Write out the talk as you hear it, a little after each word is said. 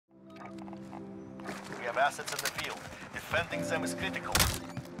assets in the field. Defending them is critical.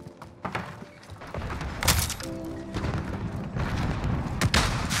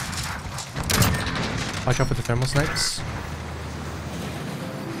 Watch out for the thermal snipes.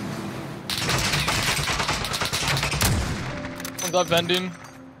 One's up vending.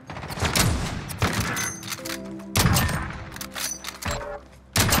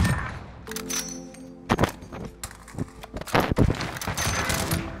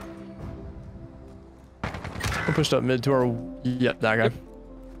 I pushed up mid to our. Yep, that guy.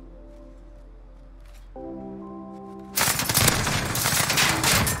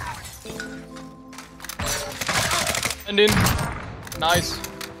 Vending. Nice.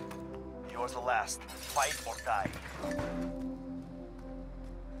 Yours the last. Fight or die.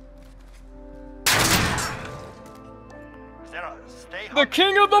 Zero, stay The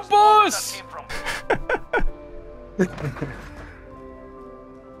king of the bus!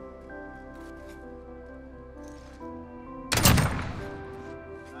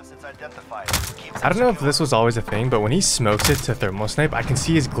 I don't know if this was always a thing, but when he smokes it to thermal snipe, I can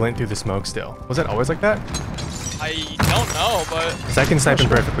see his glint through the smoke still. Was that always like that? I don't know, but... Because I can snipe him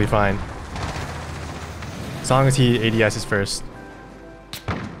perfectly fine. As long as he ADS's first.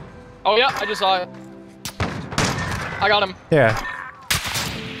 Oh yeah, I just saw it. I got him. Yeah.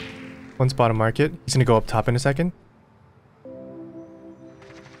 One's bottom market. He's gonna go up top in a second.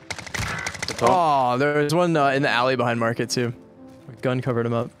 Oh, there's one in the alley behind market too. Gun covered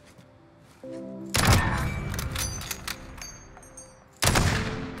him up.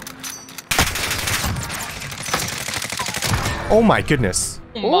 Oh my goodness.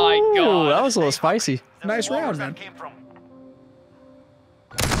 Oh my god. That was a little spicy. Nice round, man.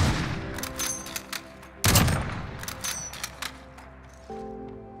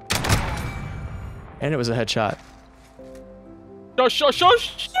 And it was a headshot. Shush.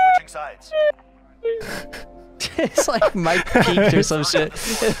 Switching sides. It's like Mike peeked or some shit.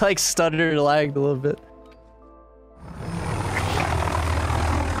 It like stuttered or lagged a little bit.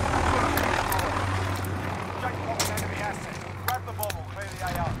 Grab the bomb or clear the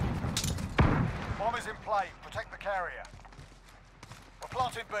AR. Bomb is in play. Protect the carrier. We're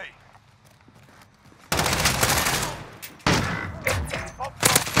planting B.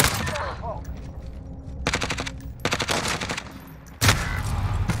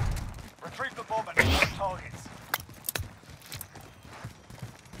 Retrieve the bomb and hit those targets.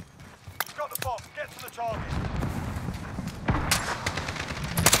 He's got the bomb. Get to the target.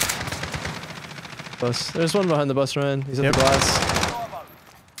 Bus. There's one behind the bus run. He's at the glass.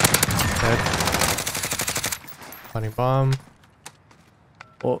 Dead. Funny bomb.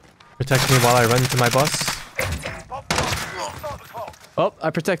 Oh. Protect me while I run to my bus. Oh, I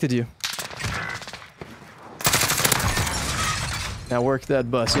protected you. Now work that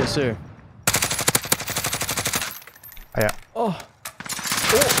bus, yes sir. Hiya. Oh.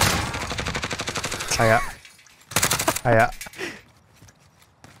 Hiya. Hiya.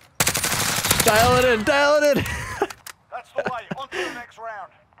 Dial it in, dial it in. That's the way. On to the next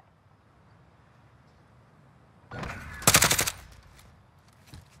round.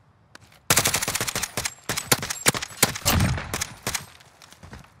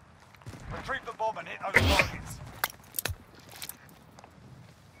 Retrieve the bomb and hit those targets.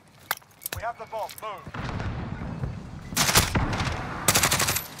 We have the bomb. Move.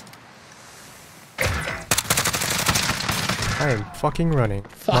 I am fucking running.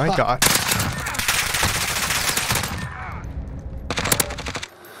 My god.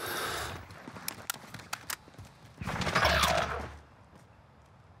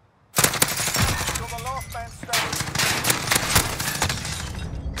 You're the last man standing.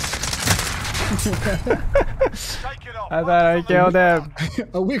 Shake it off. I thought I killed him.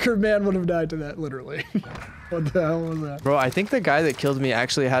 A weaker man would have died to that, literally. What the hell was that? Bro, I think the guy that killed me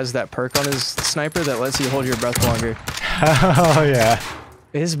actually has that perk on his sniper that lets you hold your breath longer. Oh yeah.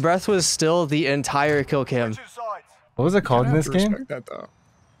 His breath was still the entire kill cam. Two sides. What was it called in this game? Respect that, though.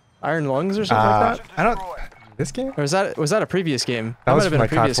 Iron lungs or something like that? I don't. This game? Or was that a previous game? That was might have been a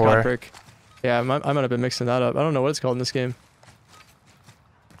from, like, previous COD 4. COD perk. Yeah, I might have been mixing that up. I don't know what it's called in this game.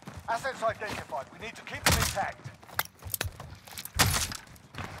 Assets identified. We need to keep them intact.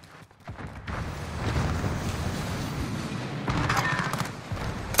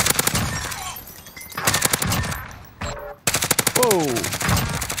 Whoa!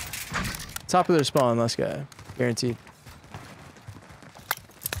 Top of their spawn, last guy. Guaranteed.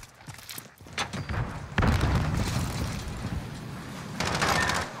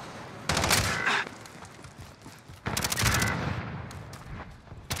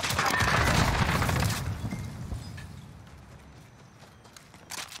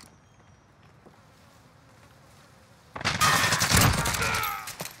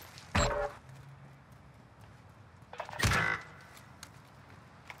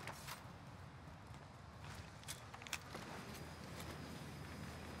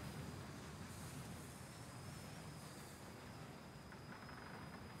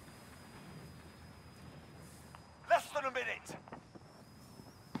 than a minute.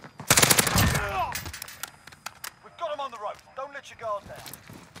 We've got them on the rope. Don't let your guard down.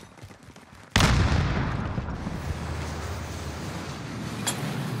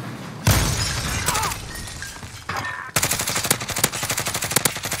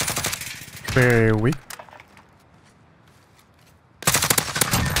 Very weak.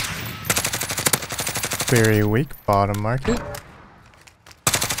 Very weak. Bottom market.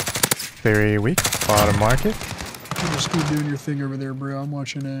 Very weak. Bottom market. You just keep doing your thing over there, bro. I'm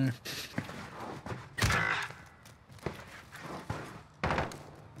watching A.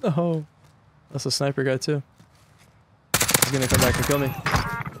 Oh, that's a sniper guy too. He's gonna come back and kill me.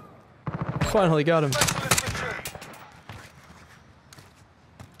 Finally got him.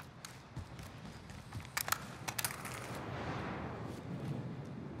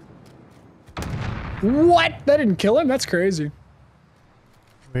 What? That didn't kill him? That's crazy.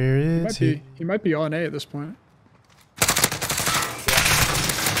 Where is he? He might be on A at this point.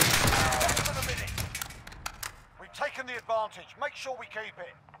 We've taken the advantage. Make sure we keep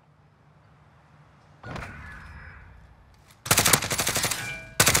it.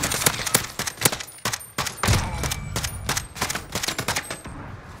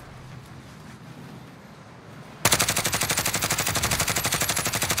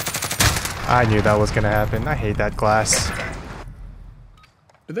 I knew that was gonna happen. I hate that glass.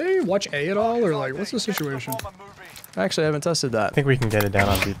 Do they watch A at all, or like, what's the situation? Actually, I haven't tested that. I think we can get it down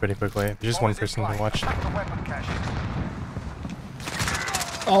on B pretty quickly. There's just one person to watch.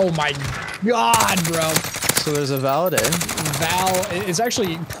 Oh my god, bro. So there's a valid A. Val is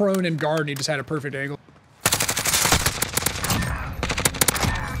actually prone and guard, and he just had a perfect angle.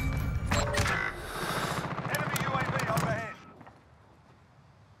 Enemy UAV overhead.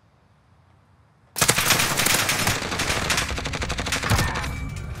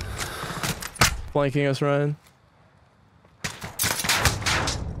 Flanking us, Ryan.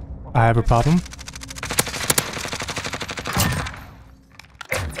 I have a problem.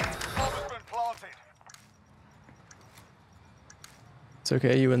 Bomb's been planted. It's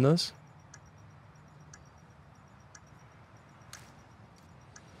okay, you win those.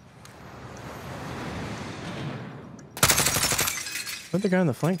 Where'd the guy on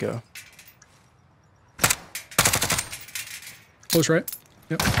the flank go? Close right.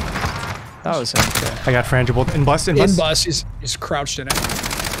 Yep. That was him. Okay. I got frangible in bus. In bus, he's crouched in it.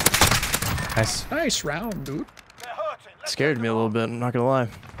 Nice. Nice round, dude. They're hurting. Let's Scared take me a them little on. bit, I'm not gonna lie.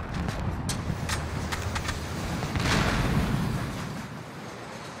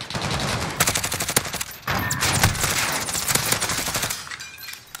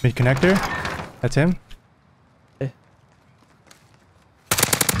 Mid connector. That's him.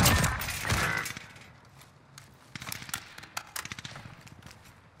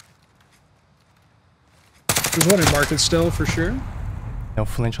 There's one in market still, for sure. No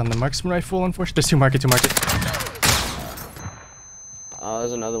flinch on the marksman rifle, unfortunately. There's two market.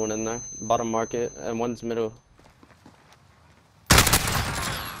 There's another one in there. Bottom market, and one's middle.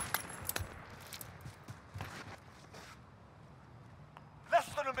 Less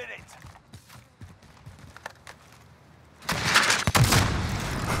than a minute.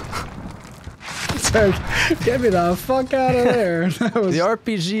 It's like, get me the fuck out of there. That was, The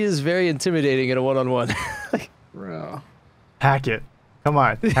RPG is very intimidating in a one-on-one. bro. Hack it. Come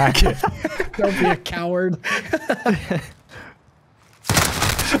on, hack it. Don't be a coward.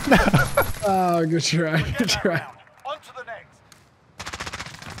 Oh, good try. Good try. On to the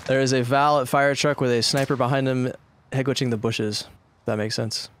next. There is a Val at fire truck with a sniper behind him, head glitching the bushes. If that makes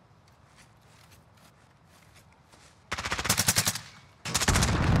sense.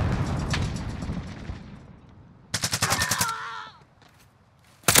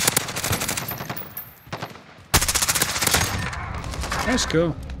 Nice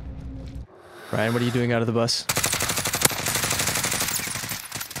go. Ryan, what are you doing out of the bus?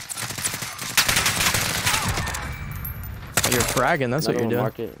 Oh, you're fragging, that's what Another you're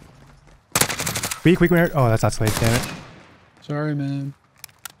one doing. market. Weak. Oh, that's not slave. Damn it. Sorry, man.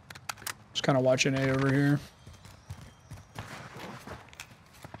 Just kind of watching A over here.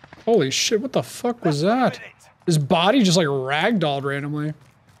 Holy shit, what the fuck was that? His body just like ragdolled randomly.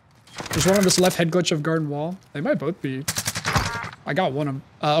 There's one on this left head glitch of garden wall. They might both be. I got one of them.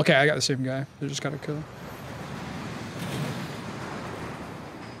 Okay, I got the same guy. They just got a kill.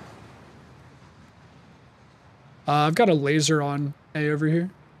 I've got a laser on A over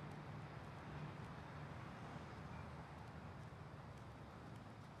here.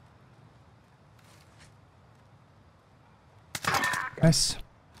 Nice.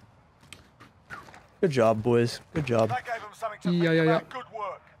 Good job, boys. Good job. That gave them something to Yeah, think yeah, about. Good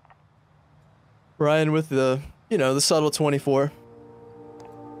work. Ryan with the You know, the subtle 24.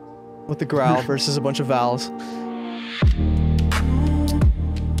 With the Grau versus a bunch of Vals.